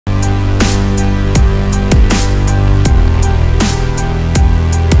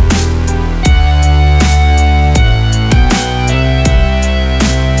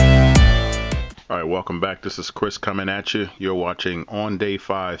back. This is Chris coming at you. You're watching On Day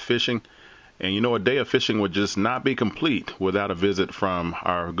 5 Fishing. And you know, a day of fishing would just not be complete without a visit from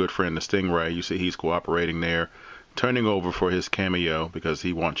our good friend the Stingray. You see he's cooperating there, turning over for his cameo because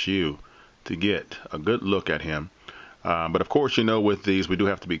he wants you to get a good look at him. But of course, you know, with these we do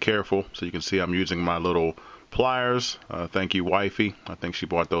have to be careful. So you can see I'm using my little pliers. Thank you, wifey. I think she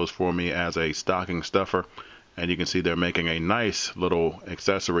bought those for me as a stocking stuffer. And you can see they're making a nice little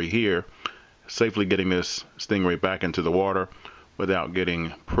accessory here, safely getting this stingray back into the water without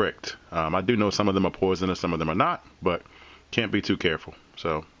getting pricked. I do know some of them are poisonous, some of them are not, but can't be too careful.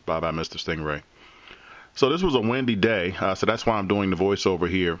 So bye-bye, Mr. Stingray. So this was a windy day, so that's why I'm doing the voiceover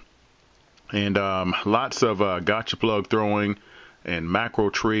here. And lots of gotcha plug throwing and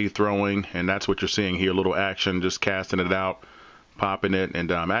mackerel tree throwing, and that's what you're seeing here, a little action, just casting it out, popping it.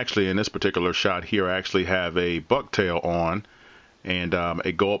 And actually in this particular shot here, I actually have a bucktail on and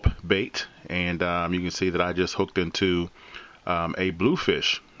a gulp bait, and you can see that I just hooked into a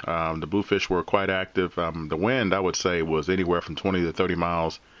bluefish. The bluefish were quite active. The wind, I would say, was anywhere from 20 to 30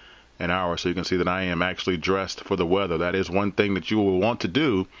 miles an hour, so you can see that I am actually dressed for the weather. That is one thing that you will want to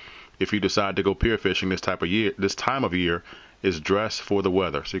do if you decide to go pier fishing this time of year, is dress for the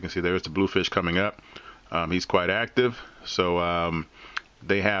weather. So you can see there's the bluefish coming up. He's quite active, so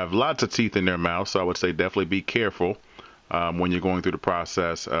they have lots of teeth in their mouth, so I would say definitely be careful when you're going through the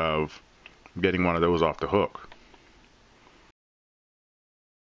process of getting one of those off the hook.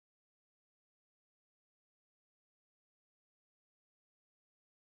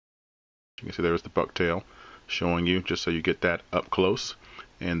 You can see there's the bucktail showing you, just so you get that up close.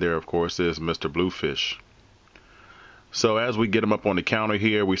 And there, of course, is Mr. Bluefish. So as we get them up on the counter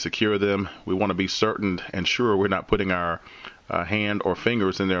here, we secure them. We want to be certain and sure we're not putting our hand or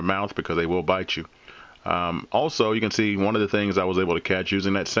fingers in their mouth, because they will bite you. Also, you can see one of the things I was able to catch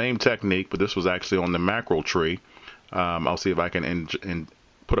using that same technique, but this was actually on the mackerel tree. I'll see if I can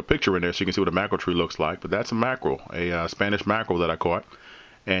put a picture in there so you can see what a mackerel tree looks like. But that's a mackerel, a Spanish mackerel that I caught.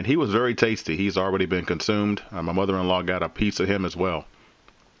 And he was very tasty. He's already been consumed. My mother-in-law got a piece of him as well.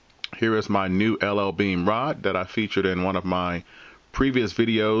 Here is my new LL Beam rod that I featured in one of my previous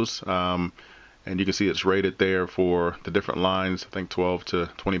videos. And you can see it's rated there for the different lines, I think 12 to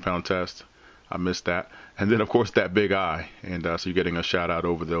 20 pound test. I missed that. And then, of course, that big eye. And so you're getting a shout out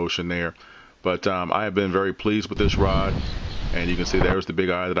over the ocean there. But I have been very pleased with this rod. And you can see there's the big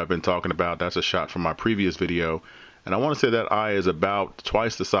eye that I've been talking about. That's a shot from my previous video. And I want to say that eye is about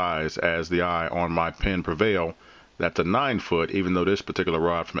twice the size as the eye on my Penn Prevail. That's a 9-foot, even though this particular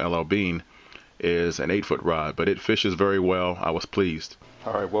rod from LL Bean is an 8-foot rod. But it fishes very well. I was pleased.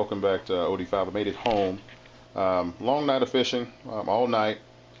 All right, welcome back to OD5. I made it home. Long night of fishing, all night.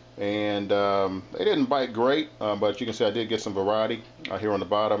 And they didn't bite great, but you can see I did get some variety here on the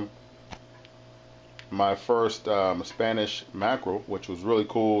bottom. My first Spanish mackerel, which was really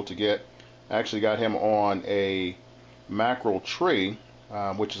cool to get. I actually got him on a mackerel tree,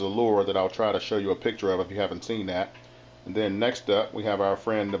 which is a lure that I'll try to show you a picture of if you haven't seen that. And then next up we have our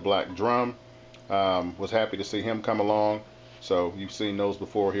friend the black drum. Was happy to see him come along. So you've seen those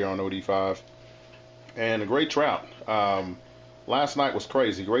before here on OD5. And the Grey Trout. Last night was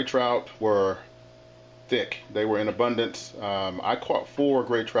crazy. Grey Trout were thick. They were in abundance. I caught 4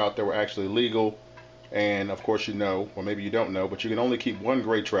 Grey Trout that were actually legal. And of course you know, or maybe you don't know, but you can only keep 1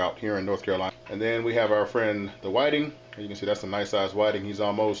 Grey Trout here in North Carolina. And then we have our friend the whiting. You can see that's a nice size whiting. He's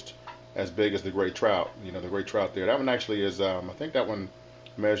almost as big as the Grey Trout. You know, the Grey Trout there. That one actually is, I think that one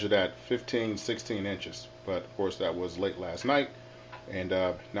measured at 15, 16 inches. But of course that was late last night. And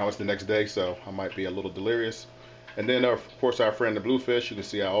now it's the next day, so I might be a little delirious. And then of course our friend the bluefish. You can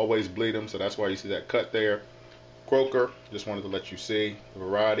see I always bleed him, so that's why you see that cut there. Croaker, just wanted to let you see the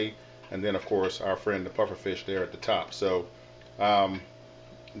variety. And then of course our friend the pufferfish there at the top. So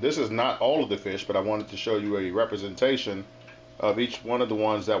this is not all of the fish, but I wanted to show you a representation of each one of the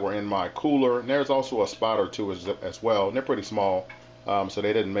ones that were in my cooler. And there's also a spot or two as well, and they're pretty small, so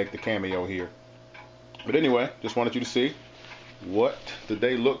they didn't make the cameo here. But anyway, just wanted you to see what the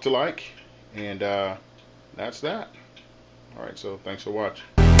day looked like, and that's that. All right, so thanks for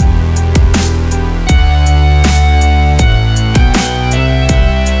watching.